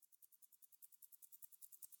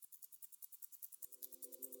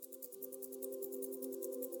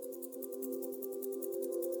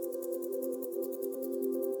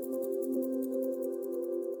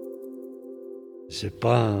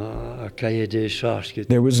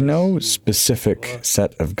There was no specific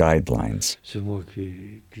set of guidelines.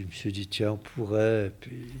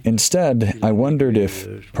 Instead, I wondered if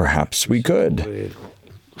perhaps we could,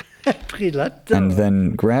 and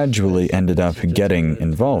then gradually ended up getting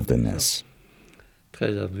involved in this.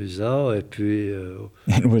 It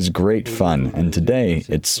was great fun, and today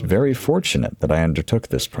it's very fortunate that I undertook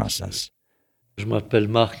this process.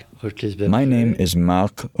 My name is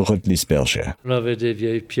MARC ROETHLISBERGER.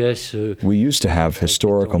 We used to have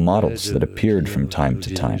historical models that appeared from time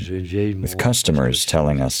to time, with customers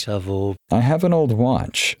telling us, "I have an old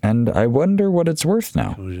watch, and I wonder what it's worth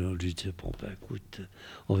now." And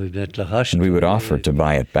we would offer to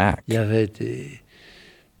buy it back.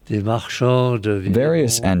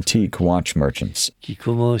 Various antique watch merchants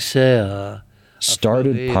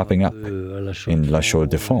started popping up in La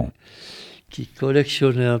Chaux-de-Fonds,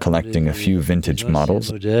 collecting a few vintage models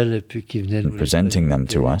and presenting them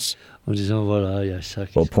to us,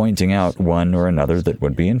 while pointing out one or another that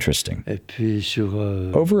would be interesting.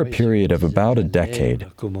 Over a period of about a decade,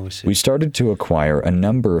 we started to acquire a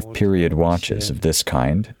number of period watches of this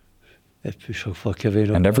kind,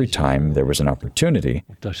 and every time there was an opportunity,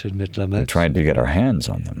 we tried to get our hands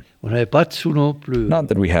on them. Not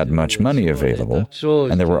that we had much money available,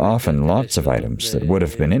 and there were often lots of items that would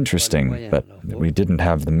have been interesting, but that we didn't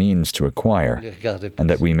have the means to acquire, and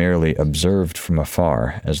that we merely observed from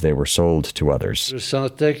afar as they were sold to others.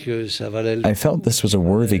 I felt this was a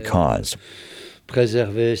worthy cause,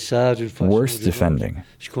 worth defending,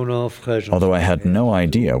 although I had no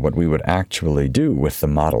idea what we would actually do with the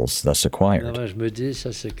models thus acquired.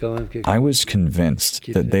 I was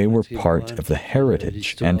convinced that they were part of the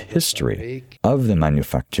heritage and history of the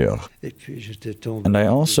manufacture, and I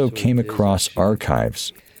also came across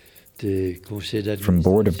archives from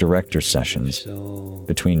board of directors sessions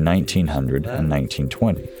between 1900 and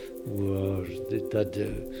 1920.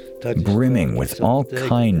 Brimming with all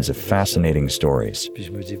kinds of fascinating stories.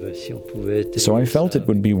 So I felt it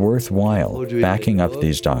would be worthwhile backing up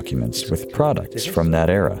these documents with products from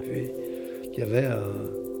that era.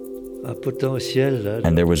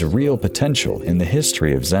 And there was real potential in the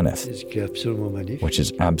history of Zenith, which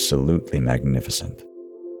is absolutely magnificent.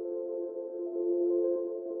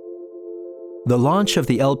 The launch of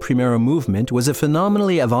the El Primero movement was a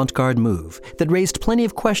phenomenally avant-garde move that raised plenty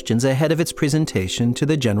of questions ahead of its presentation to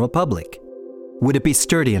the general public. Would it be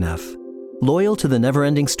sturdy enough? Loyal to the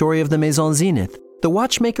never-ending story of the Maison Zenith, the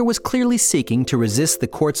watchmaker was clearly seeking to resist the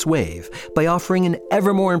quartz wave by offering an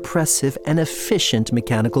ever more impressive and efficient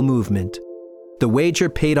mechanical movement. The wager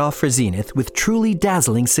paid off for Zenith with truly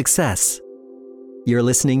dazzling success. You're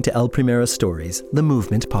listening to El Primero Stories, the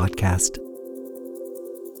Movement Podcast.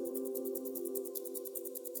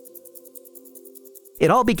 It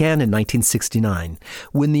all began in 1969,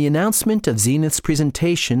 when the announcement of Zenith's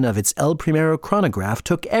presentation of its El Primero chronograph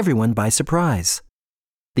took everyone by surprise.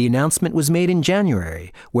 The announcement was made in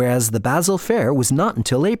January, whereas the Basel Fair was not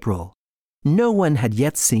until April. No one had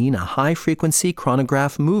yet seen a high-frequency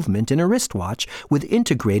chronograph movement in a wristwatch with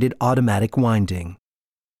integrated automatic winding.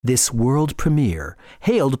 This world premiere,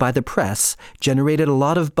 hailed by the press, generated a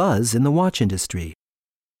lot of buzz in the watch industry.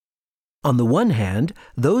 On the one hand,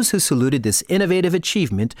 those who saluted this innovative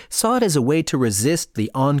achievement saw it as a way to resist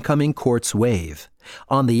the oncoming quartz wave.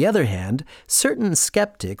 On the other hand, certain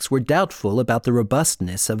skeptics were doubtful about the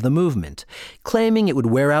robustness of the movement, claiming it would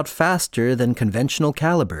wear out faster than conventional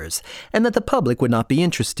calibers and that the public would not be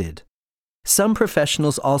interested. Some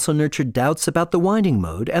professionals also nurtured doubts about the winding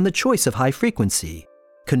mode and the choice of high frequency,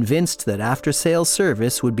 convinced that after-sales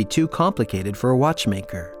service would be too complicated for a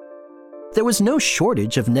watchmaker. There was no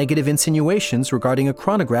shortage of negative insinuations regarding a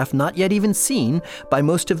chronograph not yet even seen by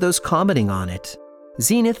most of those commenting on it.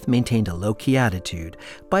 Zenith maintained a low-key attitude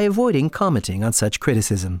by avoiding commenting on such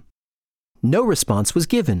criticism. No response was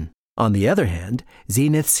given. On the other hand,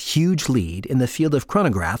 Zenith's huge lead in the field of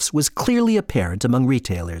chronographs was clearly apparent among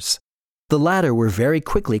retailers. The latter were very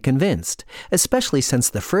quickly convinced, especially since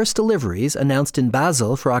the first deliveries announced in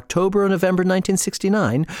Basel for October or November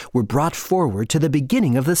 1969 were brought forward to the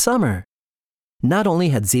beginning of the summer. Not only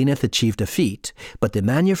had Zenith achieved a feat, but the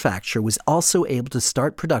manufacturer was also able to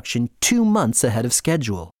start production 2 months ahead of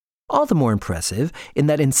schedule. All the more impressive in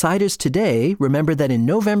that insiders today remember that in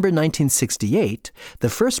November 1968, the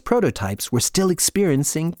first prototypes were still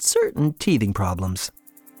experiencing certain teething problems.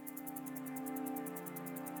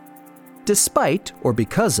 Despite, or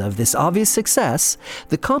because of, this obvious success,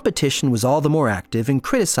 the competition was all the more active in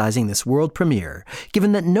criticizing this world premiere,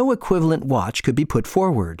 given that no equivalent watch could be put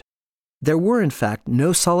forward. There were, in fact,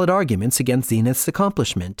 no solid arguments against Zenith's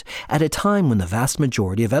accomplishment at a time when the vast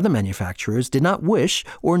majority of other manufacturers did not wish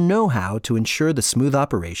or know how to ensure the smooth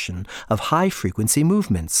operation of high-frequency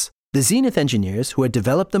movements. The Zenith engineers who had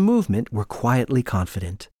developed the movement were quietly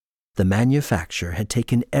confident. The manufacturer had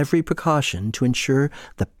taken every precaution to ensure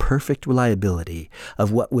the perfect reliability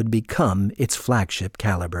of what would become its flagship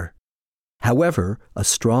caliber. However, a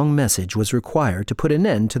strong message was required to put an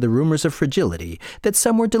end to the rumors of fragility that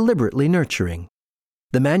some were deliberately nurturing.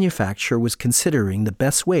 The manufacturer was considering the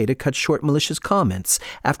best way to cut short malicious comments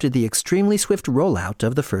after the extremely swift rollout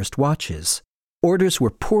of the first watches. Orders were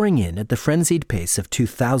pouring in at the frenzied pace of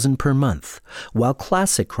 2,000 per month, while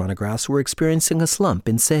classic chronographs were experiencing a slump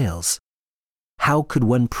in sales. How could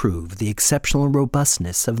one prove the exceptional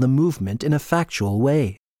robustness of the movement in a factual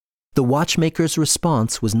way? The watchmaker's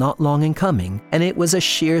response was not long in coming, and it was a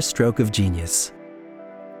sheer stroke of genius.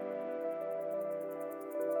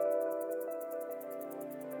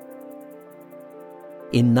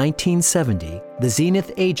 In 1970, the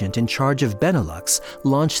Zenith agent in charge of Benelux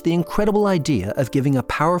launched the incredible idea of giving a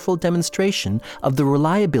powerful demonstration of the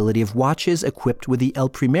reliability of watches equipped with the El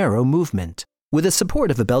Primero movement. With the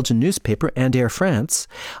support of a Belgian newspaper and Air France,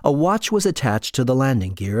 a watch was attached to the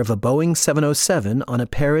landing gear of a Boeing 707 on a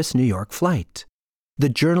Paris-New York flight. The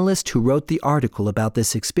journalist who wrote the article about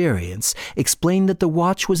this experience explained that the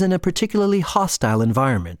watch was in a particularly hostile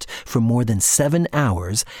environment for more than 7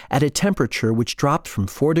 hours at a temperature which dropped from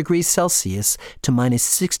 4 degrees Celsius to minus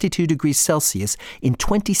 62 degrees Celsius in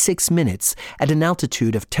 26 minutes at an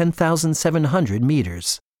altitude of 10,700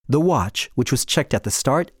 meters. The watch, which was checked at the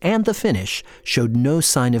start and the finish, showed no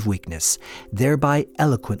sign of weakness, thereby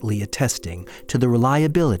eloquently attesting to the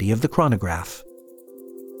reliability of the chronograph.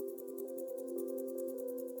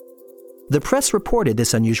 The press reported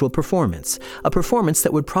this unusual performance, a performance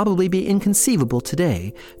that would probably be inconceivable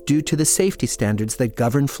today due to the safety standards that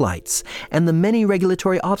govern flights and the many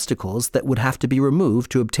regulatory obstacles that would have to be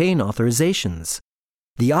removed to obtain authorizations.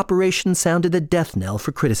 The operation sounded the death knell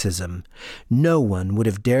for criticism. No one would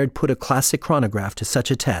have dared put a classic chronograph to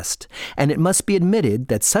such a test, and it must be admitted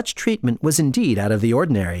that such treatment was indeed out of the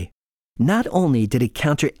ordinary. Not only did it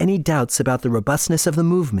counter any doubts about the robustness of the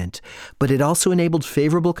movement, but it also enabled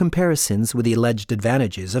favorable comparisons with the alleged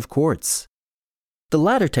advantages of quartz. The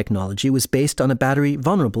latter technology was based on a battery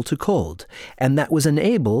vulnerable to cold, and that was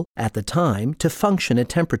unable, at the time, to function at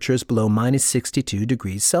temperatures below minus 62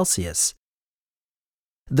 degrees Celsius.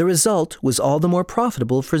 The result was all the more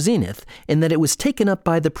profitable for Zenith in that it was taken up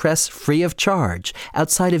by the press free of charge,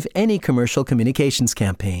 outside of any commercial communications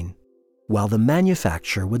campaign. While the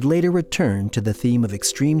manufacturer would later return to the theme of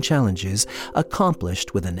extreme challenges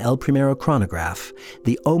accomplished with an El Primero chronograph,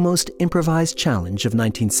 the almost improvised challenge of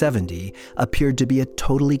 1970 appeared to be a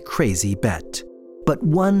totally crazy bet, but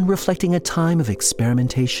one reflecting a time of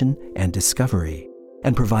experimentation and discovery,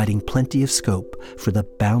 and providing plenty of scope for the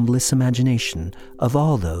boundless imagination of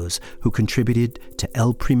all those who contributed to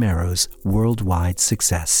El Primero's worldwide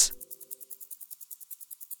success.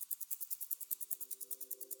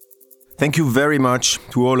 Thank you very much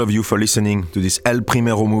to all of you for listening to this El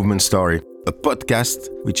Primero movement story, a podcast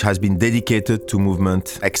which has been dedicated to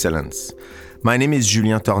movement excellence. My name is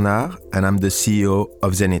Julien Tornard, and I'm the CEO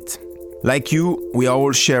of Zenith. Like you, we are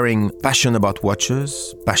all sharing passion about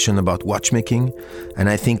watches, passion about watchmaking, and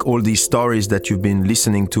I think all these stories that you've been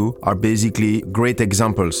listening to are basically great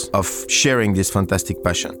examples of sharing this fantastic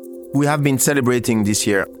passion. We have been celebrating this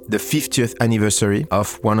year the 50th anniversary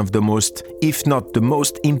of one of the most, if not the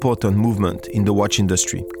most important movement in the watch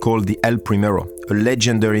industry, called the El Primero, a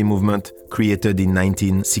legendary movement created in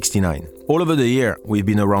 1969. All over the year, we've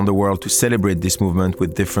been around the world to celebrate this movement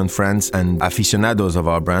with different friends and aficionados of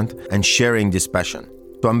our brand and sharing this passion.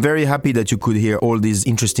 So I'm very happy that you could hear all these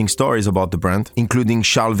interesting stories about the brand, including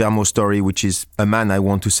Charles Vermeau's story, which is a man I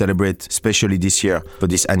want to celebrate, especially this year for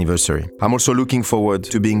this anniversary. I'm also looking forward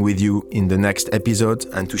to being with you in the next episode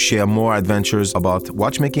and to share more adventures about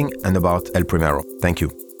watchmaking and about El Primero. Thank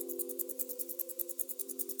you.